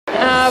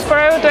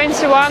Forever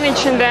 21,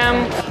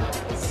 H&M.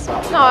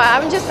 No,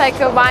 I'm just like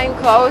buying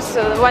clothes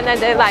when I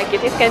like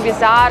it. It can be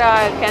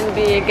Zara, it can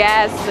be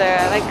Guess,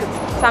 like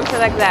something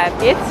like that.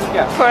 It's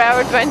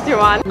Forever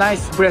 21.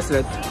 Nice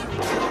bracelet.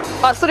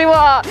 あ、それ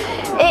は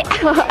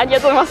ありが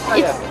とうござ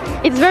います。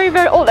It's very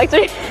very old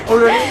actually.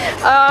 Already?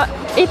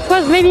 It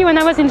was maybe when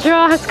I was in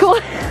Jura school.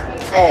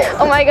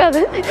 Oh my god,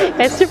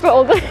 it's super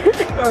old.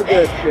 Oh,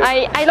 good.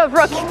 I love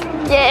rock.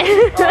 Yeah.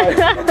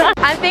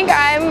 I think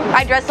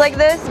I dress like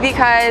this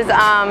because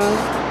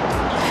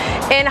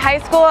in high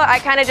school I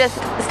kind of just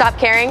stopped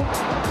caring,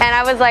 and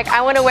I was like,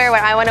 I want to wear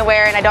what I want to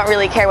wear, and I don't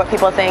really care what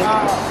people think.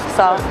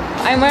 So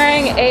I'm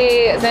wearing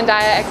a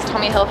Zendaya x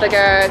Tommy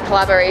Hilfiger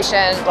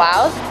collaboration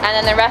blouse, and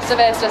then the rest of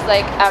it is just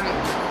like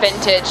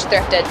vintage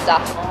thrifted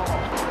stuff.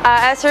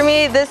 as for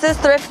me, this is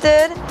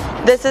thrifted,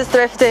 this is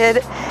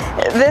thrifted,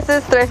 this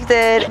is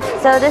thrifted.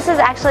 So this is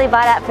actually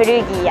bought at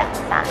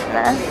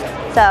Perugia-san.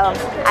 So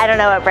I don't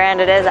know what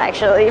brand it is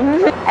actually.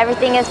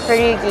 Everything is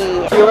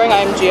Perugi. You're wearing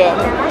IMGA.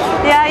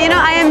 Yeah, you know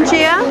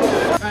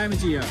IMGA?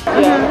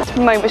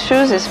 IMGA. My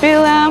shoes is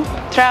Villa,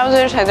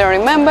 trousers I don't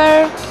remember,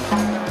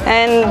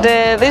 and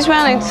this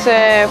one it's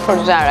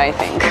for Zara I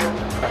think.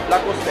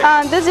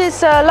 This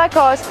is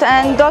Lacoste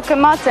and Doc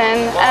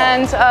Marten,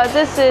 and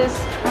this is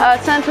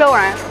Saint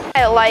Laurent.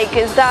 I like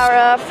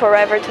Zara,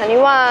 Forever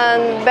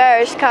 21,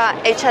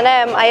 Bershka,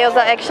 H&M. I also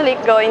actually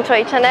go into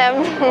H&M.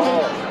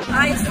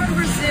 I'm from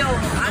Brazil.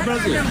 I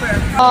don't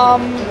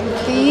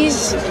remember.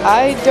 These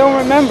I don't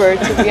remember,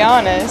 to be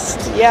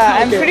honest. Yeah,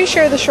 I'm pretty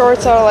sure the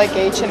shorts are like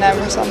H&M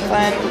or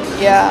something.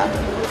 Yeah.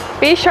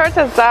 B-shirts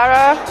at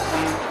Zara,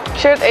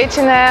 shirt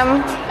H&M,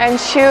 and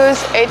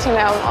shoes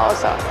H&M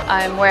also.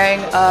 I'm wearing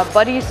a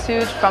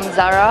bodysuit from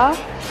Zara,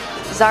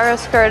 Zara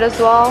skirt as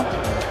well,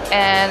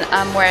 and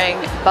I'm wearing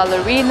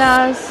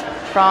ballerinas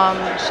from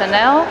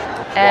Chanel,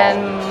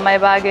 and my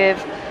bag is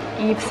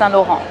Yves Saint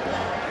Laurent.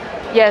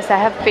 Yes, I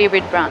have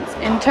favorite brands.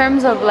 In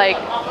terms of like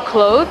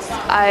clothes,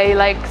 I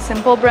like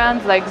simple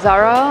brands like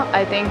Zara.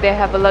 I think they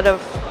have a lot of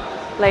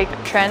like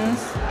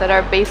trends that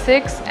are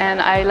basics,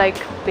 and I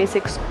like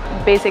basic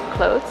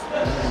clothes.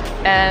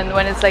 And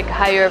when it's like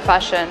higher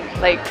fashion,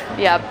 like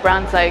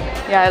brands like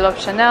I love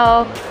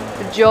Chanel,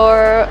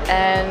 Dior,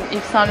 and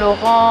Yves Saint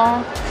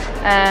Laurent,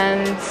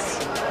 and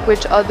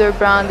which other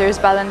brand? There's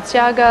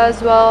Balenciaga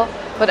as well.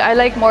 But I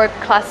like more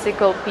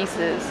classical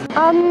pieces.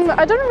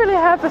 I don't really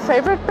have a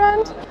favorite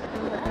brand.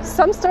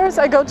 Some stores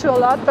I go to a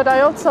lot, but I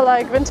also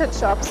like vintage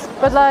shops.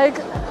 But like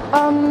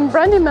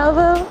Brandy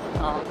Melville,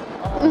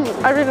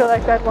 I really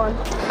like that one.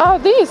 Oh,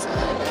 this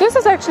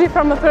is actually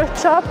from a thrift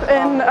shop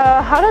in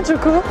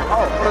Harajuku.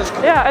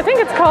 Yeah, I think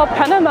it's called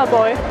Panama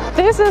Boy.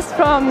 This is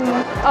from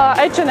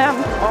H&M,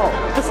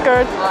 the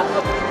skirt.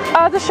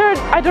 The shirt,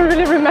 I don't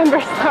really remember,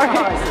 sorry.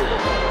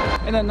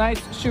 And a nice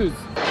shoes.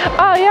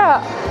 Oh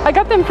yeah, I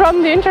got them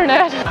from the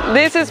internet.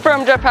 This is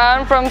from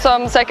Japan, from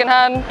some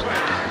secondhand.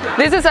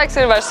 This is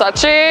actually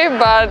Versace,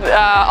 but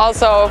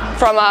also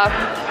from a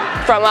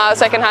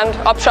secondhand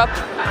op shop.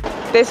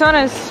 This one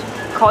is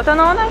Cotton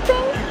On, I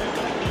think.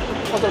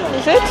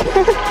 Is it?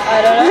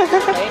 I don't know.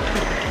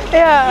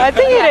 Yeah, I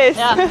think it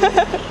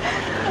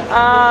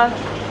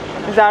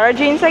is. Zara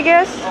jeans, I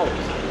guess.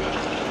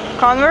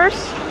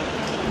 Converse.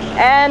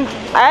 And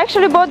I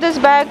actually bought this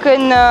bag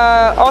in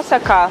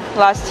Osaka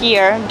last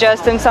year,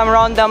 just in some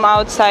random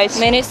outside.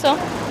 Miniso?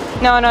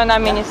 No, not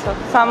Miniso.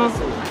 Some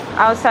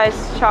outside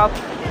shop.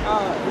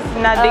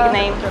 Not big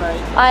name.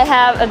 I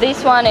have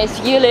this one is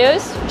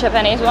Julius,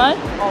 Japanese one.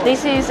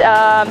 This is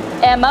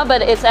Emma,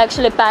 but it's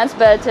actually pants,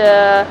 but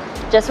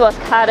just was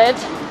cutted.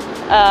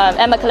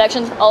 Emma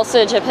collection,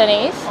 also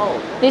Japanese.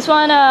 This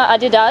one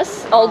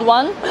Adidas, old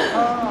one.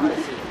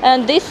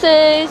 And this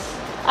is,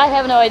 I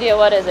have no idea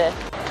what is it.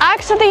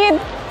 Actually,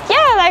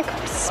 yeah, like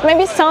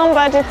maybe some,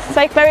 but it's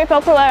like very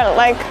popular,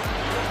 like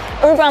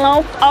urban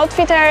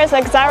outfitters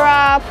like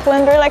Zara,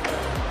 Pull&Bear, like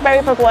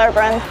very popular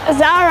brand.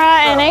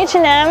 Zara and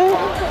H&M,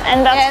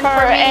 and that's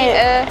for me,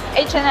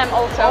 H&M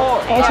also.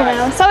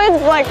 H&M. So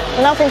it's like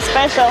nothing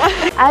special.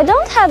 I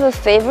don't have a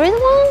favorite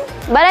one,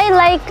 but I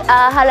like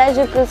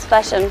Harajuku's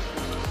fashion.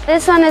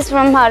 This one is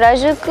from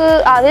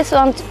Harajuku. This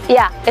one,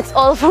 yeah, it's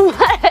all from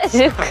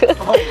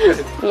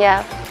Harajuku.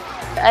 Yeah.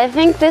 I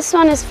think this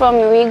one is from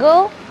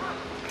Rigo.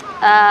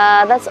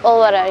 That's all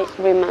what I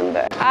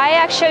remember. I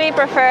actually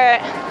prefer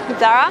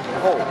Zara.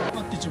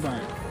 What did you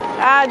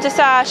buy? Just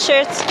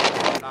shirts.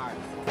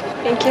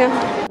 Thank you.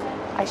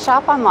 I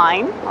shop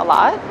online a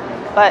lot,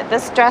 but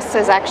this dress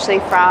is actually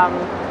from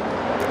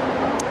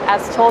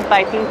As Told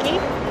by Pinky.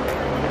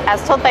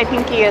 As Told by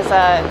Pinky is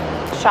a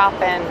shop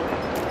in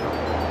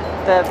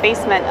the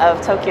basement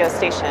of Tokyo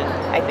Station,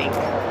 I think.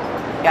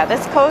 Yeah,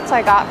 this coat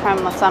I got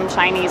from some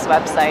Chinese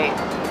website.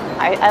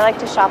 I like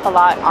to shop a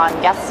lot on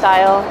Guess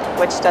Style,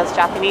 which does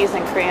Japanese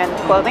and Korean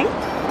clothing.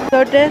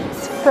 So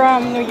that's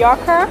from New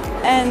Yorker,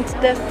 and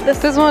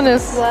this one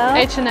is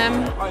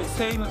H&M.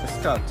 Same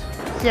skirt.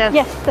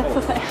 Yes, that's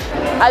the same.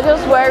 I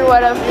just wear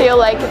what I feel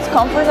like it's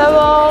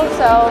comfortable,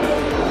 so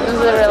it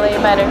doesn't really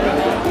matter to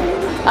me.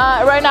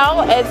 Right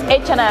now it's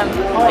H&M,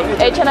 like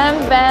H&M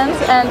Vans,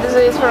 and this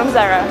is from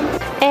Zara.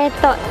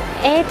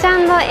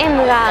 H&M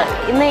が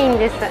メイン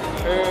です。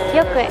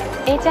よく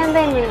H&M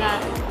が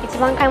一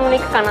番買い物行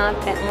くかなっ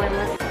て思い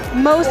ます。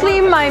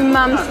Mostly my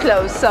mom's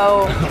clothes,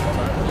 so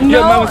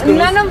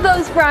none of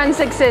those brands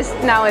exist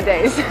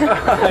nowadays.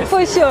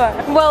 For sure.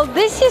 Well,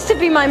 this used to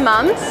be my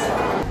mom's.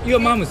 Your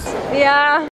mom's? Yeah.